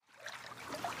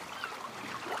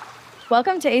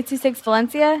Welcome to 826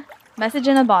 Valencia, message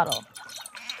in a bottle.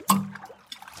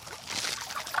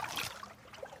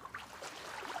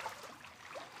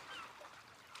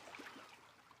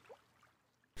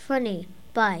 Funny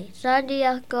by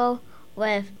Santiago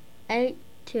with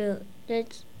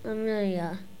 826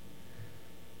 Amelia.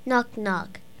 Knock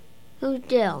knock. Who's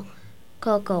there?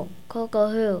 Coco.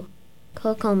 Coco who?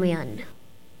 Coco man.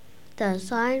 The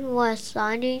sign was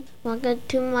signing. Welcome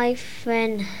to my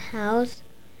friend's house.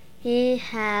 He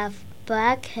have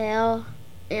black hair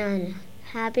and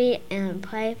happy and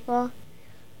playful.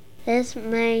 This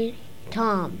made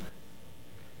Tom.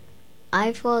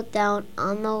 I fell down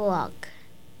on the rock.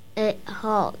 It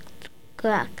hurts.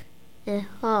 Crack. It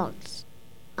hurts.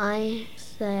 I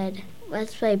said,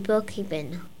 let's play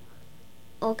bookkeeping.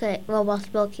 Okay, what's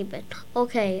bookkeeping?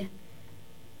 Okay,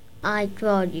 I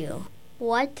told you.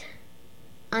 What?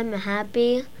 I'm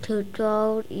happy to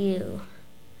throw you.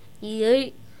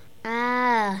 You?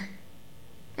 Ah.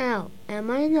 Ow, am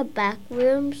I in the back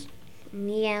rooms?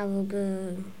 Meow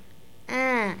goo.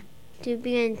 Ah, to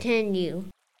be continued.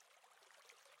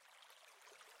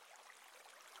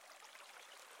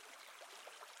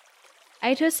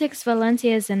 I26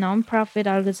 Valencia is a non-profit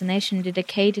organization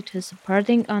dedicated to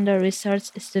supporting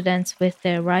under-researched students with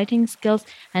their writing skills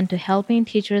and to helping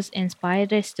teachers inspire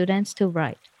their students to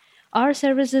write. Our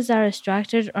services are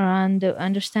structured around the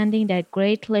understanding that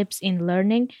great leaps in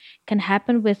learning can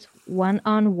happen with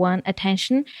one-on-one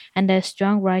attention and that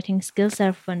strong writing skills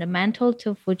are fundamental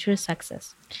to future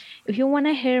success. If you want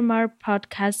to hear more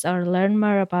podcasts or learn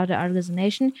more about the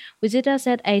organization, visit us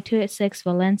at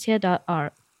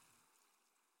 826valencia.org.